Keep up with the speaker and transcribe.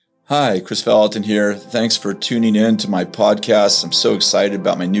Hi, Chris Valentin here. Thanks for tuning in to my podcast. I'm so excited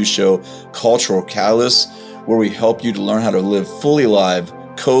about my new show, Cultural Catalyst, where we help you to learn how to live fully alive,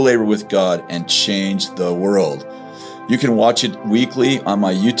 co-labor with God, and change the world. You can watch it weekly on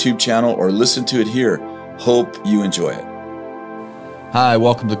my YouTube channel or listen to it here. Hope you enjoy it. Hi,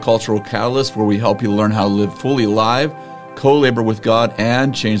 welcome to Cultural Catalyst, where we help you learn how to live fully alive, co-labor with God,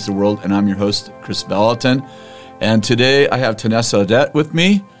 and change the world. And I'm your host, Chris Valentin. And today I have Tanessa Audette with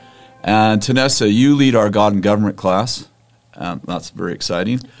me. And Tanessa, you lead our God and Government class. That's very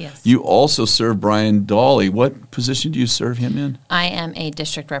exciting. Yes. You also serve Brian Dolly. What position do you serve him in? I am a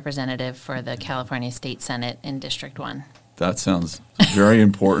district representative for the California State Senate in District 1. That sounds very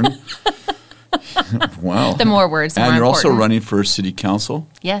important. Wow. The more words, the more important. And you're also important. running for city council.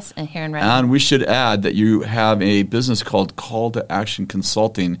 Yes, and here in Redmond. And we should add that you have a business called Call to Action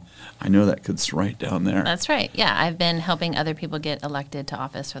Consulting. I know that it's right down there. That's right. Yeah, I've been helping other people get elected to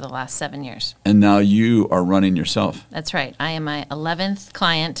office for the last 7 years. And now you are running yourself. That's right. I am my 11th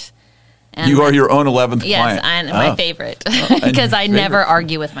client. And you are your own 11th yes, client. Yes, I'm my favorite and because I favorite. never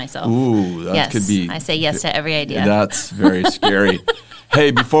argue with myself. Ooh, that could be. I say yes to every idea. That's very scary. Hey,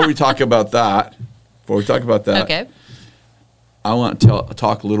 before we talk about that, okay. I want to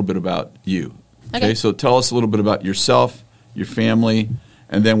talk a little bit about you. Okay. So tell us a little bit about yourself, your family,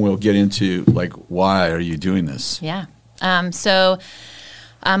 and then we'll get into, like, why are you doing this? Yeah. My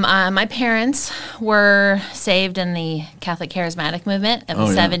parents were saved in the Catholic Charismatic movement of the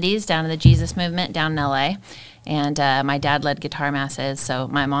 70s, down in the Jesus movement down in L.A., and my dad led guitar masses, so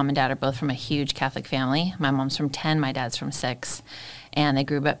my mom and dad are both from a huge Catholic family. My mom's from 10, my dad's from 6, and they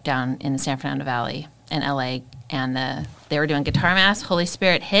grew up down in the San Fernando Valley in L.A., and they were doing guitar mass, Holy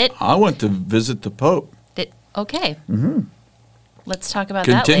Spirit hit. I went to visit the Pope. Okay. Mm-hmm. Let's talk about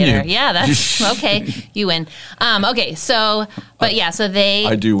Continue. that later. Yeah, that's okay. You win. Okay, so they.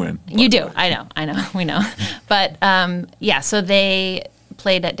 I do win. You do. I know. We know. But so they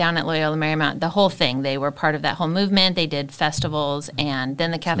played down at Loyola Marymount. The whole thing. They were part of that whole movement. They did festivals, and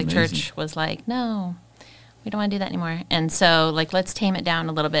then the Catholic Church was like, no, we don't want to do that anymore. And so, let's tame it down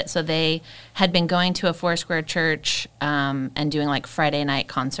a little bit. So they had been going to a Foursquare church and doing Friday night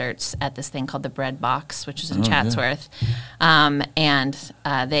concerts at this thing called the Bread Box, which is in Chatsworth. Yeah.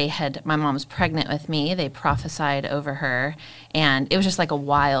 My mom was pregnant with me. They prophesied over her, and it was just a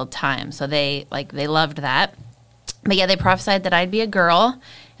wild time. So they loved that. But yeah, they prophesied that I'd be a girl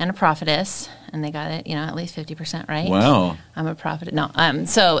and a prophetess, and they got it, at least 50% right. Wow. I'm a prophet. No,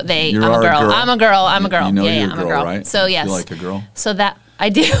 so they. You I'm are a girl. I'm a girl. I'm a girl. You know yeah, you're I'm a girl, right? So yes. You feel like a girl? So that I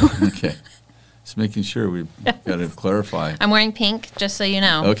do. Okay. Just making sure we've got to clarify. I'm wearing pink, just so you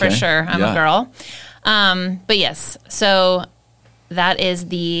know, okay. for sure. I'm a girl. But yes, so that is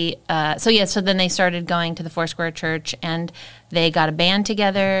the. So then they started going to the Foursquare Church, and they got a band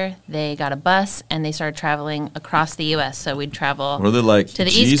together. They got a bus, and they started traveling across the U.S. So we'd travel. Were they like to the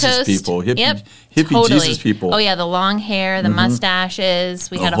Jesus East Coast people, hippie totally. Jesus people? Oh yeah, the long hair, the mustaches.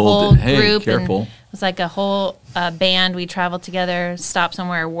 We had a whole whole group. Careful. And it was like a whole band. We traveled together, stop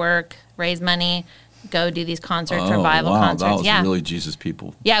somewhere, work, raise money, go do these concerts or Bible concerts. That was really Jesus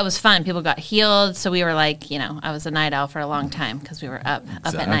people. Yeah, it was fun. People got healed. So we were I was a night owl for a long time because we were up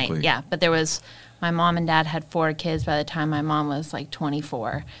at night. Yeah, but my mom and dad had 4 kids by the time my mom was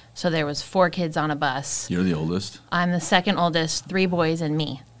 24. So there was 4 kids on a bus. You're the oldest? I'm the second oldest, 3 boys and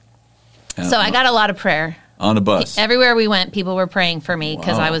me. So I got a lot of prayer. On a bus? Everywhere we went, people were praying for me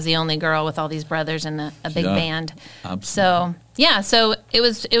because I was the only girl with all these brothers in a big band. Absolutely. So it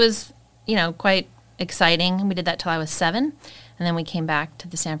was quite exciting. We did that till I was 7. And then we came back to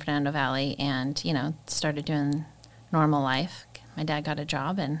the San Fernando Valley and, started doing normal life. My dad got a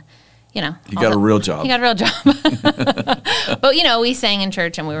job and... He got a real job. But we sang in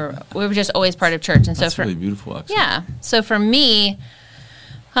church, and we were just always part of church. And that's really beautiful, actually. Yeah. So for me,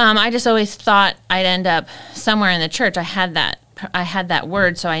 I just always thought I'd end up somewhere in the church. I had that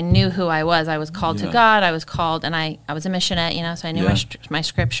word, so I knew who I was. I was called to God. I was called, and I was a missionary, so I knew my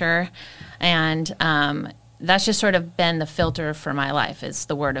scripture, and that's just sort of been the filter for my life is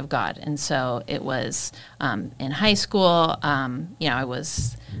the Word of God. And so it was in high school, I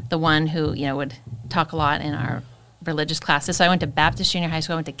was the one who, would talk a lot in our religious classes. So I went to Baptist Junior High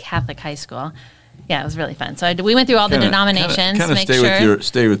School. I went to Catholic high school. Yeah, it was really fun. So we went through all the denominations. Kind of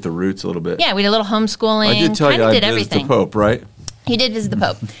stay with the roots a little bit. Yeah, we did a little homeschooling. I did tell you I visited the Pope, right? You did visit the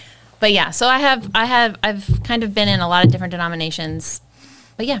Pope. But yeah, so I've kind of been in a lot of different denominations.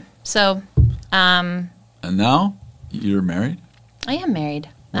 But yeah, so... and now you're married? I am married.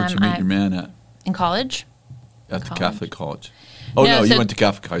 Where'd you meet your man at? In college. At the Catholic college. Oh, no, you went to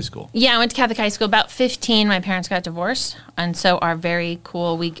Catholic high school. Yeah, I went to Catholic high school. About 15, my parents got divorced. And so our very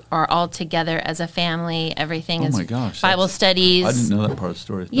cool, we are all together as a family. Everything is Bible studies. I didn't know that part of the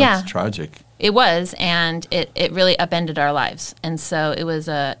story. Yeah. That's tragic. It was, and it really upended our lives. And so it was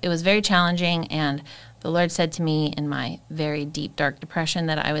very challenging, and the Lord said to me in my very deep, dark depression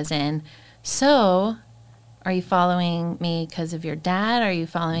that I was in, so are you following me because of your dad? Or are you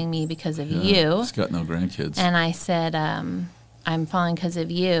following me because of you? He's got no grandkids. And I said, I'm following because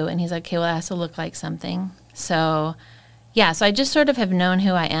of you. And he's like, okay, well, it has to look like something. So, yeah, so I just sort of have known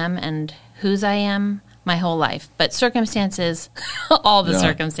who I am and whose I am my whole life. But circumstances, all the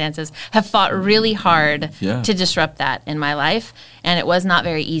circumstances, have fought really hard to disrupt that in my life. And it was not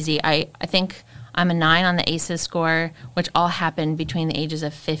very easy. I think I'm a 9 on the ACEs score, which all happened between the ages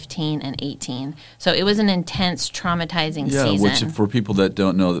of 15 and 18. So it was an intense, traumatizing season. Yeah, which for people that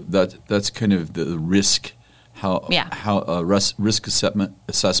don't know, that's kind of the risk, risk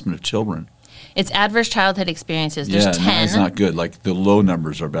assessment of children. It's adverse childhood experiences. There's 10. Yeah, it's not good. Like the low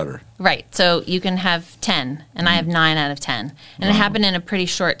numbers are better. Right. So you can have 10, and I have 9 out of 10. And it happened in a pretty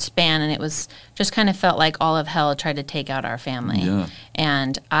short span, and it was just kind of felt like all of hell tried to take out our family. Yeah.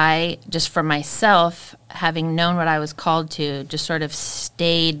 And I, just for myself, having known what I was called to, just sort of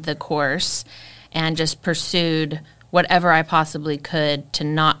stayed the course and just pursued whatever I possibly could to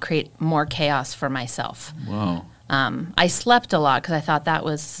not create more chaos for myself. Wow. I slept a lot because I thought that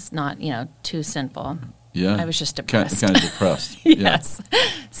was not, too sinful. Yeah. I was just depressed. Kind of depressed. Yes. Yeah.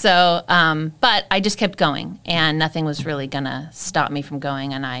 So, but I just kept going, and nothing was really going to stop me from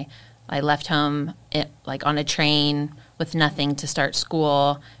going. And I left home on a train with nothing to start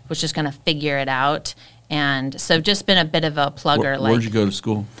school, was just going to figure it out. And so just been a bit of a plugger. Where'd you go to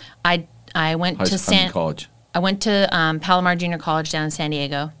school? I went college. I went to Palomar Junior College down in San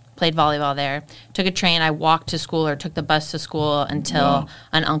Diego. Played volleyball there. Took a train. I walked to school or took the bus to school until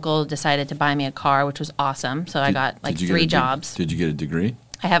an uncle decided to buy me a car, which was awesome. So I got 3 jobs. Did you get a degree?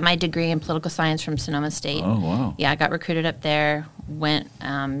 I have my degree in political science from Sonoma State. Oh, wow. Yeah, I got recruited up there. Went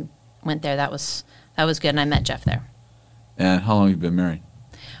there. That was good, and I met Jeff there. And how long have you been married?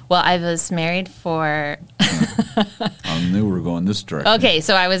 Well, I was married for... I knew we were going this direction. Okay,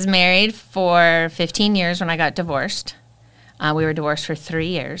 so I was married for 15 years when I got divorced. We were divorced for 3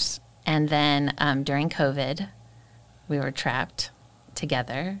 years, and then during COVID, we were trapped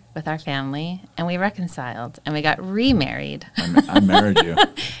together with our family, and we reconciled, and we got remarried. I married you.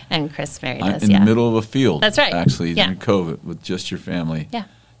 And Chris married us, in the middle of a field. That's right. Actually, during COVID, with just your family. Yeah.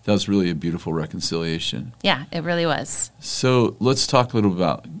 That was really a beautiful reconciliation. Yeah, it really was. So let's talk a little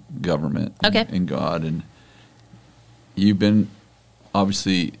about government and God. And you've been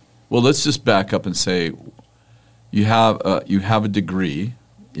obviously, well, let's just back up and say, you have a degree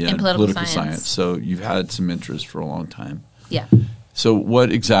in political science, so you've had some interest for a long time. Yeah. So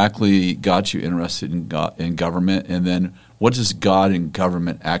what exactly got you interested in government, and then what does God and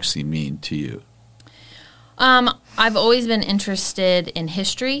government actually mean to you? I've always been interested in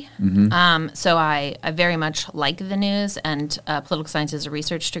history, so I very much like the news, and political science is a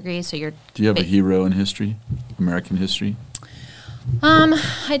research degree. So Do you have a hero in history, American history?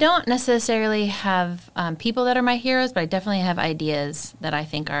 I don't necessarily have people that are my heroes, but I definitely have ideas that I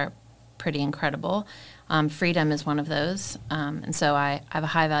think are pretty incredible. Freedom is one of those, and so I have a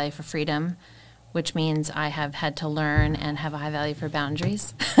high value for freedom, which means I have had to learn and have a high value for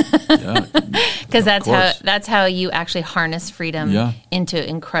boundaries. Because that's how you actually harness freedom into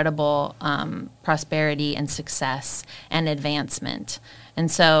incredible prosperity and success and advancement. And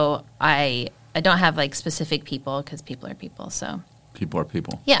so I don't have specific people, because people are people. So people are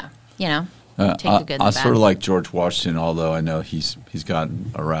people. Yeah, take the good and the bad. Sort of like George Washington, although I know he's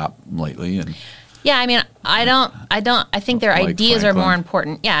gotten a rap lately. And yeah, I mean, I think their ideas are more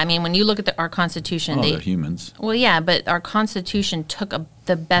important. Yeah, I mean, when you look at our Constitution, they're humans. Well, yeah, but our Constitution took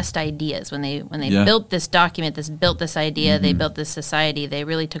the best ideas when they built this document, built this idea, they built this society. They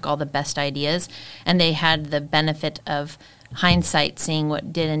really took all the best ideas, and they had the benefit of hindsight, seeing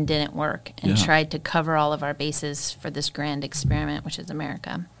what did and didn't work, and tried to cover all of our bases for this grand experiment, which is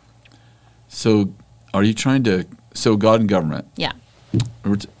America. So, are you trying to? So, God and government. Yeah.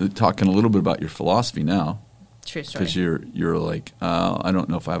 We're talking a little bit about your philosophy now. True story. Because you're like, I don't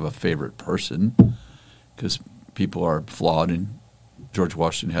know if I have a favorite person, because people are flawed, and George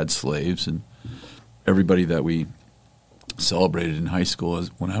Washington had slaves, and everybody that we celebrated in high school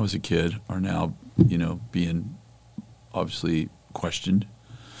when I was a kid are now, being obviously questioned.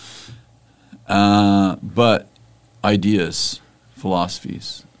 But ideas,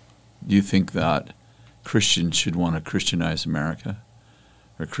 philosophies, do you think that Christians should want to Christianize America?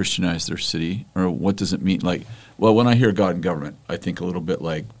 or Christianize their city? Or what does it mean? Like, well, when I hear God and government, I think a little bit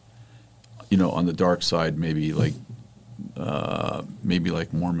like, on the dark side, maybe like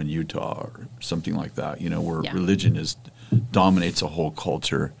Mormon Utah or something like that, where religion dominates a whole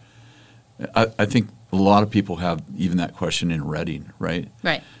culture. I think a lot of people have even that question in Redding, right?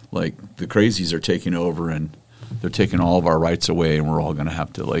 Right. Like the crazies are taking over and they're taking all of our rights away, and we're all going to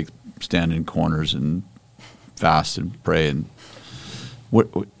have to like stand in corners and fast and pray. And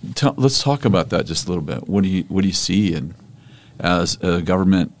let's talk about that just a little bit. What do you see? And as a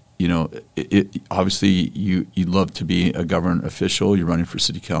government, obviously you'd love to be a government official. You're running for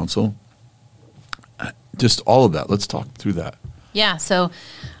city council. Just all of that. Let's talk through that. Yeah. So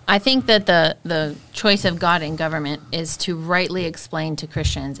I think that the choice of God in government is to rightly explain to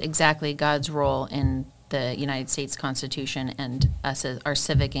Christians exactly God's role in the United States Constitution and us as our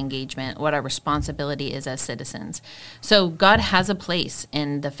civic engagement, what our responsibility is as citizens. So God has a place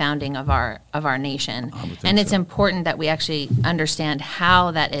in the founding of our nation, and it's important that we actually understand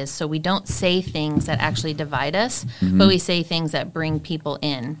how that is, so we don't say things that actually divide us, but we say things that bring people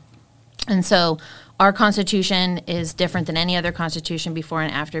in. And so our Constitution is different than any other Constitution before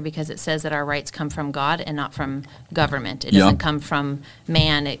and after, because it says that our rights come from God and not from government. It doesn't come from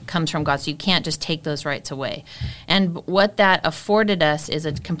man, it comes from God. So you can't just take those rights away. And what that afforded us is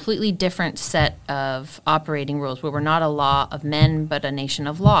a completely different set of operating rules, where we're not a law of men, but a nation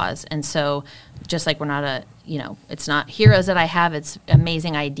of laws. And so just like we're not it's not heroes that I have, it's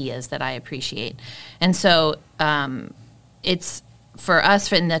amazing ideas that I appreciate. And so it's, for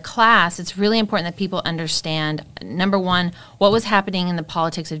us in the class, it's really important that people understand, number one, what was happening in the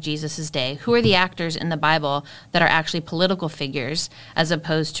politics of Jesus' day. Who are the actors in the Bible that are actually political figures as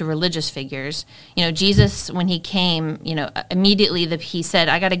opposed to religious figures? Jesus, when he came, immediately he said,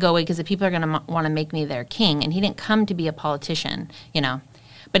 I got to go away because the people are going to want to make me their king. And he didn't come to be a politician,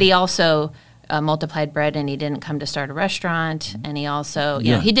 But he also multiplied bread, and he didn't come to start a restaurant. And he also,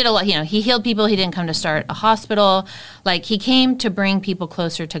 he did a lot, he healed people. He didn't come to start a hospital. Like, he came to bring people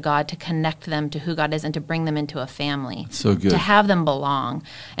closer to God, to connect them to who God is, and to bring them into a family. So good. To have them belong.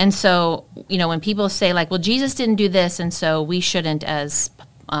 And so, when people say like, well, Jesus didn't do this, and so we shouldn't as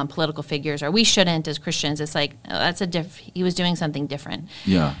political figures, or we shouldn't as Christians, it's like, he was doing something different.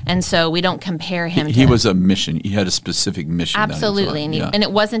 Yeah. And so we don't compare him to... He was a mission. He had a specific mission. Absolutely. And it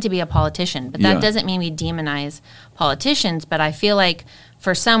wasn't to be a politician. But that doesn't mean we demonize politicians. But I feel like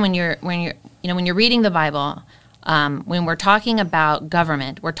for some, when you're reading the Bible, when we're talking about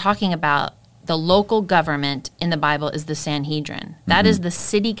government, we're talking about the local government in the Bible is the Sanhedrin. That is the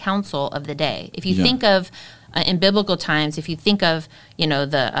city council of the day. If you think of in biblical times, if you think of,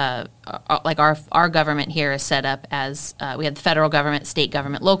 like our government here is set up as we have the federal government, state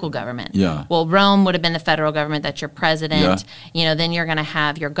government, local government. Yeah. Well, Rome would have been the federal government. That's your president. Yeah. Then you're going to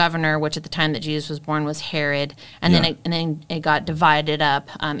have your governor, which at the time that Jesus was born was Herod, and then it got divided up.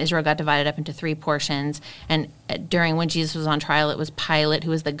 Israel got divided up into 3 portions, and during when Jesus was on trial, it was Pilate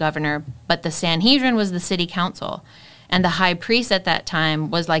who was the governor, but the Sanhedrin was the city council. And the high priest at that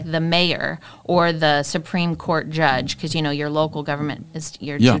time was like the mayor or the Supreme Court judge, because, your local government is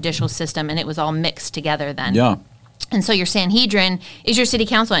your judicial system, and it was all mixed together then. Yeah. And so your Sanhedrin is your city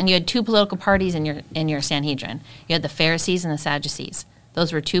council, and you had 2 political parties in your Sanhedrin. You had the Pharisees and the Sadducees.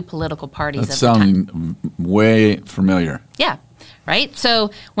 Those were 2 political parties That's at the time. Sounding way familiar. Yeah. Right?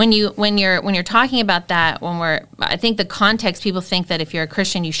 So when you're talking about that, I think the context, people think that if you're a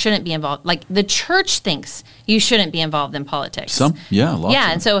Christian, you shouldn't be involved. Like, the church thinks you shouldn't be involved in politics. Lots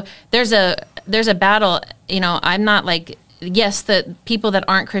and so there's a battle. I'm not like, yes, the people that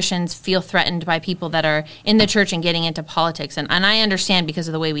aren't Christians feel threatened by people that are in the church and getting into politics, and I understand because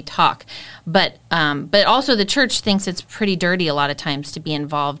of the way we talk. But also the church thinks it's pretty dirty a lot of times to be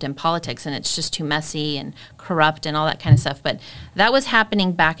involved in politics, and it's just too messy and corrupt and all that kind of stuff. But that was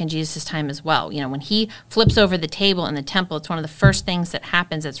happening back in Jesus' time as well. When he flips over the table in the temple, it's one of the first things that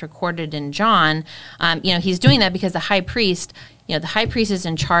happens that's recorded in John. He's doing that because the high priest is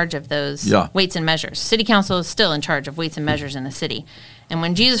in charge of those weights and measures. City council is still in charge of weights and measures in the city. And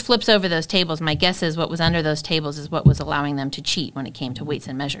when Jesus flips over those tables, my guess is what was under those tables is what was allowing them to cheat when it came to weights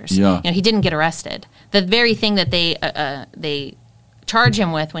and measures. Yeah. He didn't get arrested. The very thing that they charge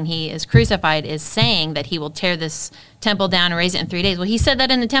him with when he is crucified is saying that he will tear this temple down and raise it in 3 days. Well, he said that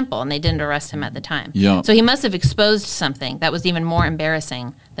in the temple, and they didn't arrest him at the time. Yeah. So he must have exposed something that was even more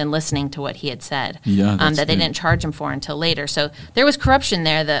embarrassing than listening to what he had said, that they didn't charge him for until later. So there was corruption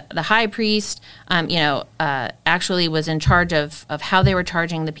there. The high priest, actually was in charge of how they were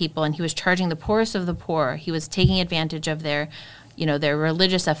charging the people, and he was charging the poorest of the poor. He was taking advantage of their their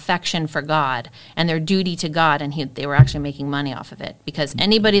religious affection for God and their duty to God, and they were actually making money off of it, because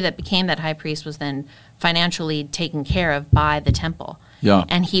anybody that became that high priest was then financially taken care of by the temple. Yeah.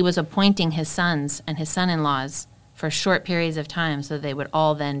 And he was appointing his sons and his son-in-laws for short periods of time so they would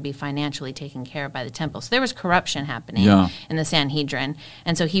all then be financially taken care of by the temple. So there was corruption happening in the Sanhedrin.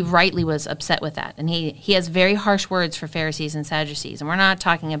 And so he rightly was upset with that. And he has very harsh words for Pharisees and Sadducees. And we're not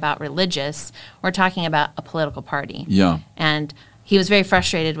talking about religious. We're talking about a political party. Yeah. And he was very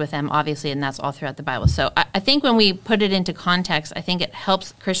frustrated with them, obviously, and that's all throughout the Bible. So I think when we put it into context, I think it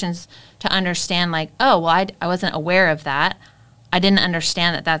helps Christians to understand, like, oh, well, I wasn't aware of that. I didn't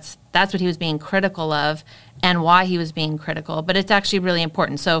understand that that's what he was being critical of and why he was being critical. But it's actually really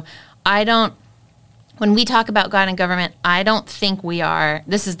important. So when we talk about God and government, I don't think we are,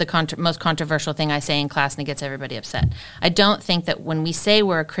 this is the most controversial thing I say in class, and it gets everybody upset. I don't think that when we say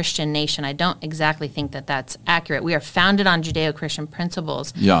we're a Christian nation, I don't exactly think that that's accurate. We are founded on Judeo-Christian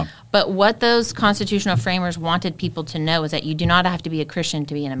principles. Yeah. But what those constitutional framers wanted people to know is that you do not have to be a Christian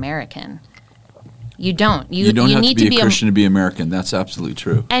to be an American. You don't. You don't have to be a Christian to be American. That's absolutely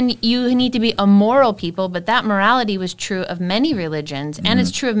true. And you need to be a moral people, but that morality was true of many religions, and it's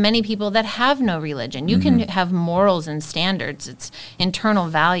true of many people that have no religion. You can have morals and standards. It's internal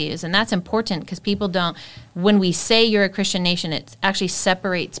values, and that's important because people don't, when we say you're a Christian nation, it actually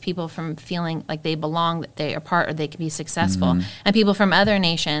separates people from feeling like they belong, that they are part, or they can be successful. And people from other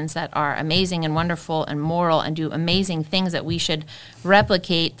nations that are amazing and wonderful and moral and do amazing things that we should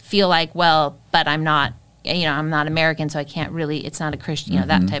replicate feel like, well, but I'm not, I'm not American, so I can't really, it's not a Christian,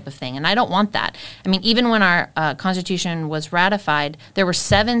 that type of thing. And I don't want that. I mean, even when our Constitution was ratified, there were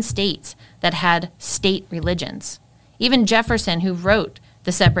 7 states that had state religions. Even Jefferson, who wrote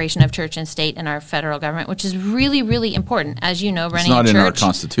the separation of church and state in our federal government, which is really, really important, as you know, running a church. It's not in our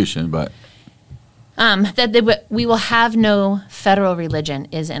Constitution, but... we will have no federal religion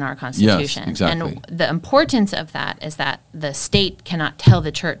is in our Constitution. Yes, exactly. And the importance of that is that the state cannot tell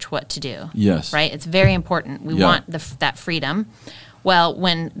the church what to do. Yes. Right? It's very important. We want that freedom. Well,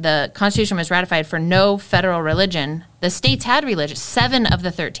 when the Constitution was ratified for no federal religion, the states had religions. 7 of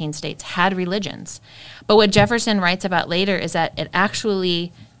the 13 states had religions. But what Jefferson writes about later is that it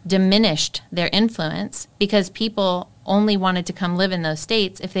actually diminished their influence because people only wanted to come live in those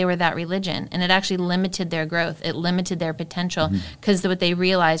states if they were that religion. And it actually limited their growth. It limited their potential because what they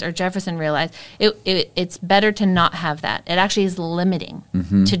realized, or Jefferson realized, it's better to not have that. It actually is limiting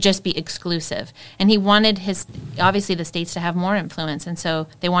to just be exclusive. And he wanted obviously the states to have more influence, and so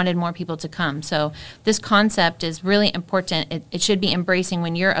they wanted more people to come. So this concept is really important. It should be embracing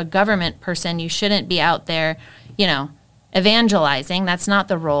when you're a government person. You shouldn't be out there, evangelizing. That's not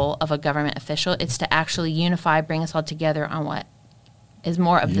the role of a government official. It's to actually unify, bring us all together on what is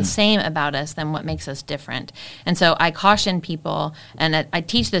more of the same about us than what makes us different. And so I caution people, and I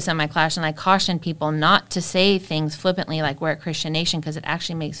teach this in my class, and I caution people not to say things flippantly like we're a Christian nation, because it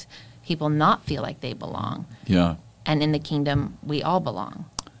actually makes people not feel like they belong. Yeah. And in the kingdom, we all belong.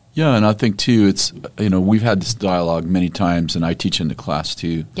 Yeah, and I think, too, it's, we've had this dialogue many times, and I teach in the class,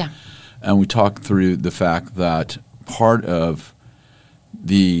 too. Yeah. And we talk through the fact that part of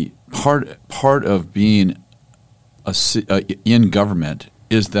being in government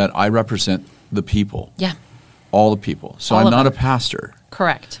is that I represent the people. Yeah. All the people. So all I'm not them. a pastor.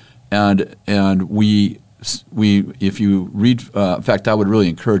 Correct. And we if you read, in fact, I would really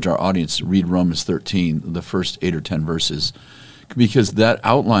encourage our audience to read Romans 13, the first 8 or 10 verses, because that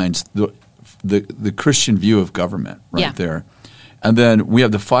outlines the Christian view of government right there. And then we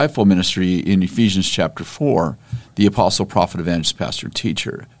have the fivefold ministry in Ephesians chapter 4, the apostle, prophet, evangelist, pastor,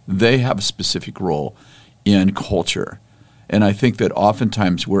 teacher. They have a specific role in culture. And I think that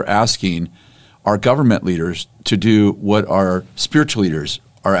oftentimes we're asking our government leaders to do what our spiritual leaders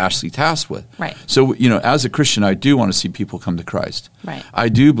are actually tasked with. Right. So, as a Christian, I do want to see people come to Christ. Right. I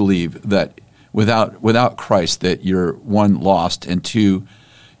do believe that without Christ, that you're, 1, lost, and 2,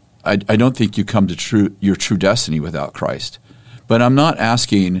 I don't think you come to your true destiny without Christ. But I'm not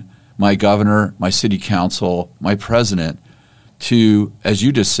asking my governor, my city council, my president to, as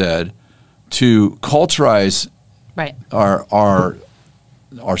you just said, to culturize our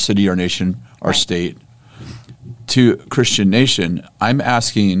city, our nation, our state to Christian nation. I'm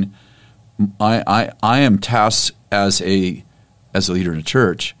asking, I am tasked as a leader in a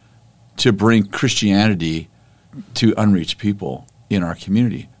church to bring Christianity to unreached people in our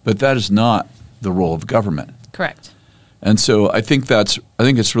community. But that is not the role of government. Correct. And so I think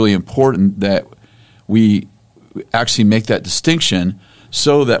it's really important that we actually make that distinction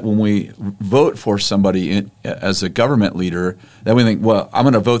so that when we vote for somebody as a government leader, that we think, well, I'm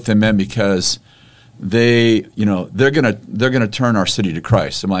going to vote them in because they're gonna turn our city to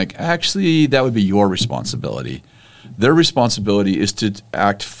Christ. I'm like, actually, that would be your responsibility. Their responsibility is to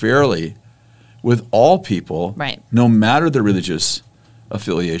act fairly with all people, right, no matter their religious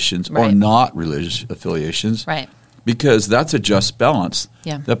affiliations or right, not religious affiliations, right, because that's a just balance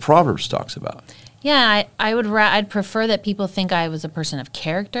yeah, that Proverbs talks about. Yeah, I'd prefer that people think I was a person of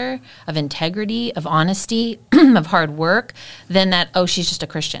character, of integrity, of honesty, of hard work, than that, oh, she's just a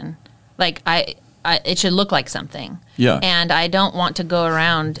Christian. Like, it should look like something. Yeah. And I don't want to go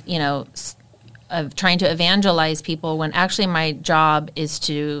around, of trying to evangelize people when actually my job is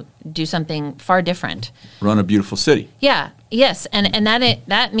to do something far different. Run a beautiful city. Yeah. Yes. And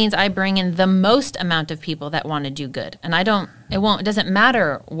that means I bring in the most amount of people that want to do good. And it doesn't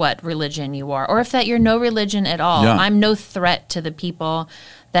matter what religion you are, or if that you're no religion at all. Yeah. I'm no threat to the people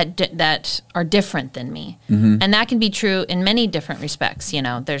that are different than me. Mm-hmm. And that can be true in many different respects.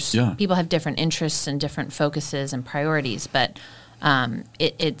 There's people have different interests and different focuses and priorities, but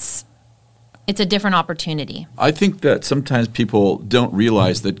it's a different opportunity. I think that sometimes people don't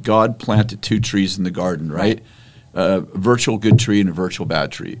realize that God planted two trees in the garden, right? A virtual good tree and a virtual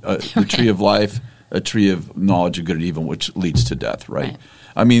bad tree. The tree of life, a tree of knowledge of good and evil, which leads to death, right?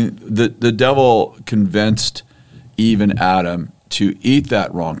 I mean, the devil convinced Eve and Adam to eat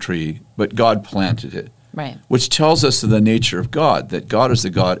that wrong tree, but God planted it. Right. Which tells us of the nature of God, that God is the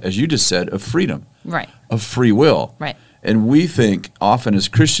God, as you just said, of freedom. Right. Of free will. Right. And we think often as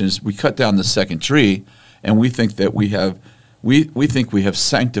Christians, we cut down the second tree, and we think that we have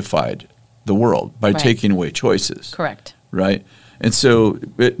sanctified the world by taking away choices. Correct. Right? And so,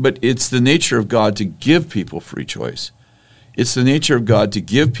 but it's the nature of God to give people free choice. It's the nature of God to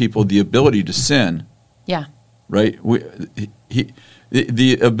give people the ability to sin. Yeah. Right?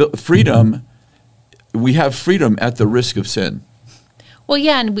 Freedom, we have freedom at the risk of sin. Well,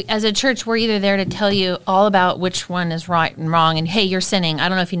 yeah, and as a church, we're either there to tell you all about which one is right and wrong, and hey, you're sinning. I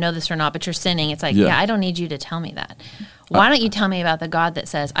don't know if you know this or not, but you're sinning. It's like, yeah I don't need you to tell me that. Why don't you tell me about the God that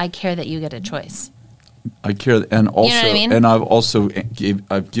says, I care that you get a choice? I care, and also, you know what I mean? And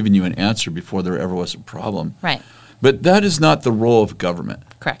I've given you an answer before there ever was a problem. Right. But that is not the role of government.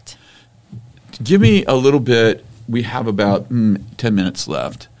 Correct. Give me a little bit. We have about 10 minutes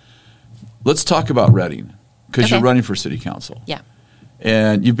left. Let's talk about Reading, because you're running for city council. Yeah.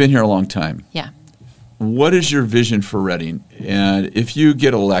 And you've been here a long time. Yeah. What is your vision for Reading? And if you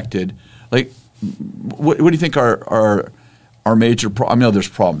get elected, like, what do you think are major problems? I know there's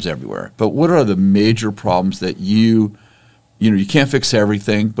problems everywhere, but what are the major problems that you can't fix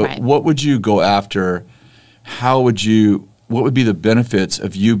everything, but what would you go after? What would be the benefits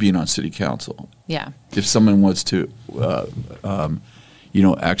of you being on city council? Yeah. If someone wants to,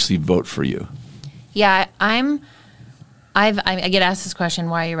 actually vote for you. Yeah, I get asked this question: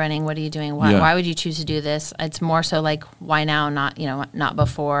 why are you running? What are you doing? Why would you choose to do this? It's more so like, why now, not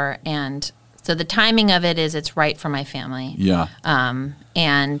before? And so the timing of it is it's right for my family. Yeah.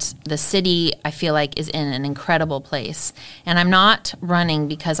 And the city, I feel like, is in an incredible place. And I'm not running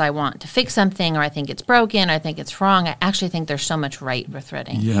because I want to fix something, or I think it's broken, or I think it's wrong. I actually think there's so much right with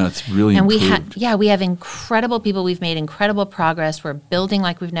Reading. Yeah, it's really improved. We have incredible people. We've made incredible progress. We're building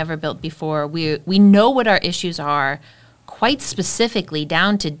like we've never built before. We know what our issues are, quite specifically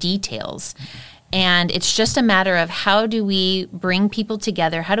down to details. And it's just a matter of how do we bring people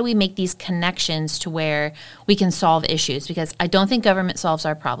together? How do we make these connections to where we can solve issues? Because I don't think government solves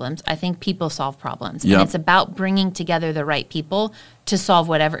our problems. I think people solve problems. Yep. And it's about bringing together the right people to solve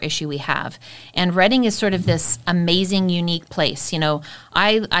whatever issue we have. And Reading is sort of this amazing, unique place.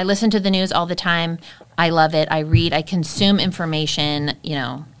 I listen to the news all the time. I love it. I read. I consume information,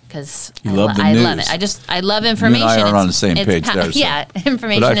 because I love it. I love information. You and I are on the same page there. Yeah,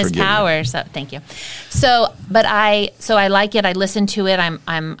 information is power. So thank you. So I like it. I listen to it.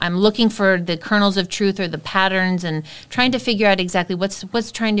 I'm looking for the kernels of truth or the patterns and trying to figure out exactly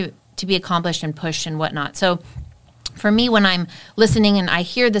what's trying to be accomplished and pushed and whatnot. So for me, when I'm listening and I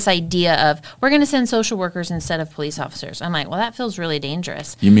hear this idea of we're going to send social workers instead of police officers, I'm like, well, that feels really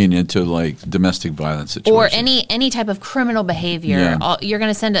dangerous. You mean into like domestic violence situations? Or any type of criminal behavior. Yeah. You're going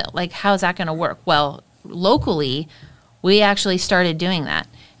to send it, like, how's that going to work? Well, locally, we actually started doing that.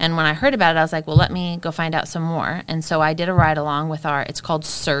 And when I heard about it, I was like, well, let me go find out some more. And so I did a ride along with it's called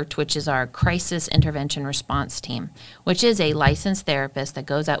CERT, which is our Crisis Intervention Response Team, which is a licensed therapist that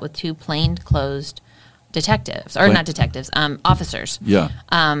goes out with two plainclothes officers. Yeah.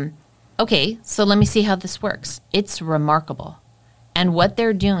 Okay, so let me see how this works. It's remarkable. And what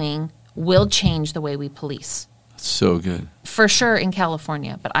they're doing will change the way we police. So good. For sure in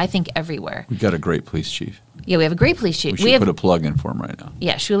California, but I think everywhere. We've got a great police chief. Yeah, we have a great police chief. We should put a plug in for him right now.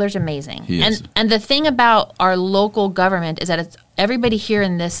 Yeah, Schuler's amazing. He is. And the thing about our local government is that it's everybody here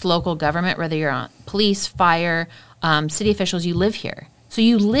in this local government, whether you're on police, fire, city officials, you live here. So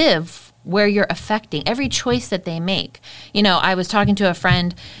you live where you're affecting every choice that they make. You know, I was talking to a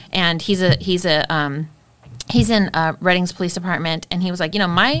friend, and he's in Redding's police department, and he was like, you know,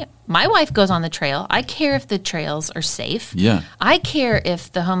 my wife goes on the trail. I care if the trails are safe. Yeah. I care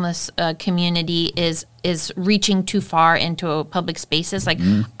if the homeless community is reaching too far into public spaces, like,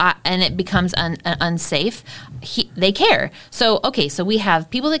 and it becomes unsafe. They care. So so we have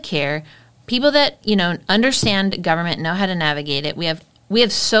people that care, people that understand government, know how to navigate it. We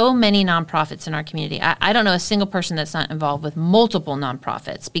have so many nonprofits in our community. I don't know a single person that's not involved with multiple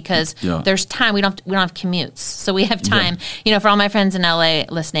nonprofits because there's time. We don't have commutes, so we have time. Yeah. For all my friends in LA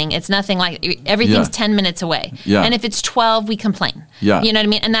listening, it's nothing like everything's 10 minutes away. Yeah. And if it's 12, we complain. Yeah. You know what I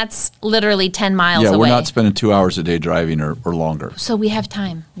mean? And that's literally 10 miles away. Yeah, we're not spending 2 hours a day driving or longer. So we have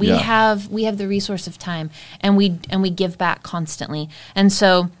time. We have the resource of time, and we give back constantly. And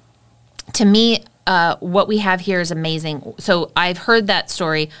so, to me, what we have here is amazing. So I've heard that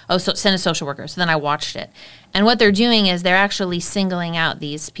story, so send a social worker. So then I watched it. And what they're doing is they're actually singling out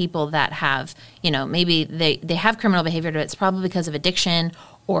these people that have, maybe they have criminal behavior, but it's probably because of addiction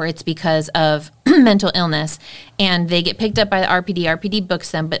or it's because of mental illness. And they get picked up by the RPD. RPD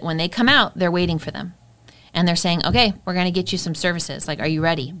books them, but when they come out, they're waiting for them. And they're saying, okay, we're going to get you some services. Like, are you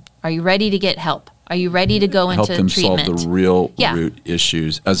ready? Are you ready to get help? Are you ready to go into treatment? Help them solve the real root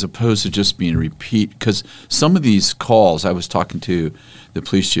issues as opposed to just being repeat. Because some of these calls, I was talking to the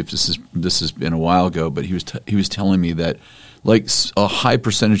police chief. This has been a while ago, but he was telling me that like a high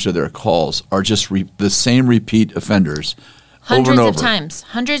percentage of their calls are just the same repeat offenders over and over.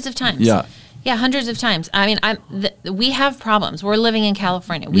 Hundreds of times. Yeah. Yeah, hundreds of times. I mean, we have problems. We're living in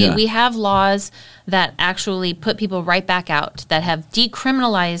California. We have laws that actually put people right back out, that have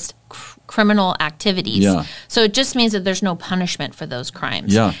decriminalized criminal activities. Yeah. So it just means that there's no punishment for those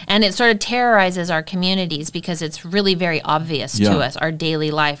crimes. Yeah. And it sort of terrorizes our communities because it's really very obvious to us, our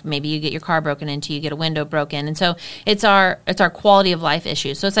daily life. Maybe you get your car broken into, you get a window broken. And so it's our quality of life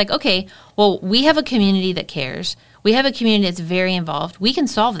issue. So it's like, okay, well, we have a community that cares. We have a community that's very involved. We can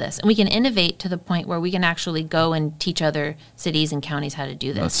solve this, and we can innovate to the point where we can actually go and teach other cities and counties how to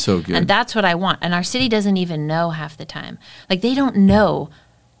do this. That's so good. And that's what I want. And our city doesn't even know half the time. Like, they don't know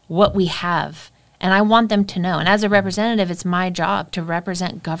what we have. And I want them to know. And as a representative, it's my job to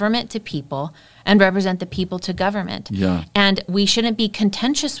represent government to people and represent the people to government. Yeah. And we shouldn't be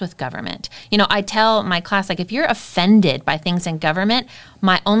contentious with government. I tell my class, like, if you're offended by things in government,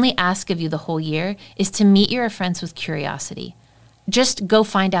 my only ask of you the whole year is to meet your friends with curiosity. Just go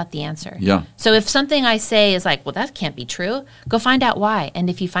find out the answer. Yeah. So if something I say is like, well, that can't be true, go find out why. And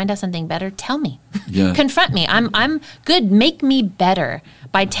if you find out something better, tell me. Yeah. Confront me. I'm good. Make me better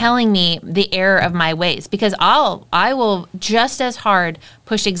by telling me the error of my ways, because I will just as hard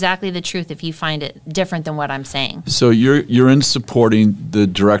push exactly the truth if you find it different than what I'm saying. So you're in supporting the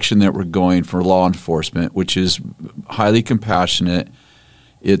direction that we're going for law enforcement, which is highly compassionate.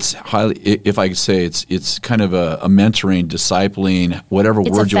 It's highly, if I could say, it's kind of a mentoring, discipling, whatever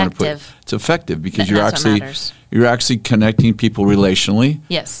word you want to put. It's effective because you're actually connecting people relationally.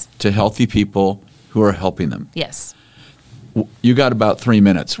 Yes. To healthy people who are helping them. Yes. You got about 3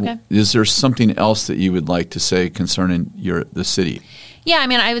 minutes. Okay. Is there something else that you would like to say concerning the city? Yeah, I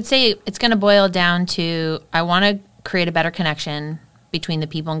mean, I would say it's going to boil down to, I want to create a better connection between the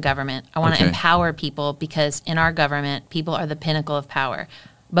people and government. I want to empower people, because in our government, people are the pinnacle of power.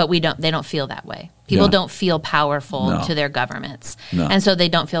 But they don't feel that way. People don't feel powerful to their governments. No. And so they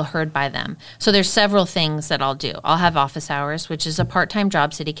don't feel heard by them. So there's several things that I'll do. I'll have office hours, which is a part-time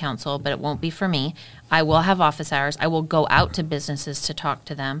job, city council, but it won't be for me. I will have office hours. I will go out to businesses to talk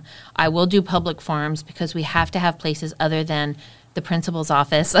to them. I will do public forums, because we have to have places other than the principal's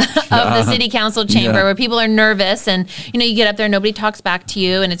office of the city council chamber where people are nervous, and you get up there, nobody talks back to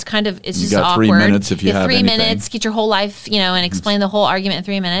you, and it's just awkward. 3 minutes if you have 3 minutes, get your whole life, and explain the whole argument in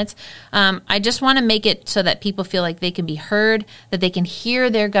 3 minutes. I just want to make it so that people feel like they can be heard, that they can hear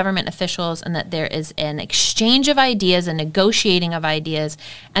their government officials, and that there is an exchange of ideas, a negotiating of ideas,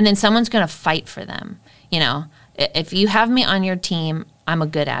 and then someone's going to fight for them. If you have me on your team, I'm a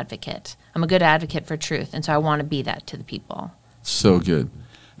good advocate. I'm a good advocate for truth, and so I want to be that to the people. So good.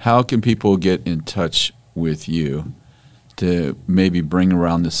 How can people get in touch with you to maybe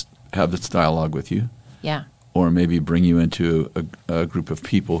have this dialogue with you? Yeah. Or maybe bring you into a group of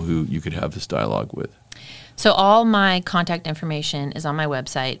people who you could have this dialogue with? So all my contact information is on my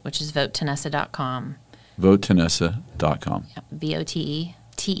website, which is votetanessa.com. votenessa.com. Yep.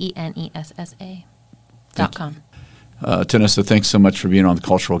 VOTETENESSA.com. Tanessa, thanks so much for being on the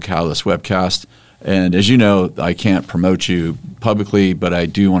Cultural Catalyst webcast. And as you know, I can't promote you publicly, but I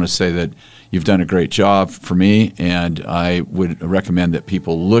do want to say that you've done a great job for me, and I would recommend that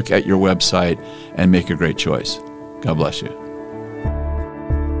people look at your website and make a great choice. God bless you.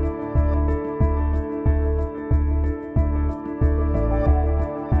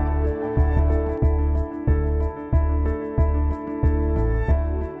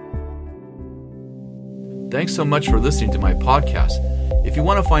 Thanks so much for listening to my podcast. If you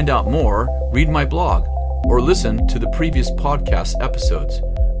want to find out more, read my blog or listen to the previous podcast episodes.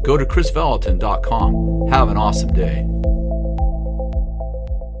 Go to chrisvallotton.com. Have an awesome day.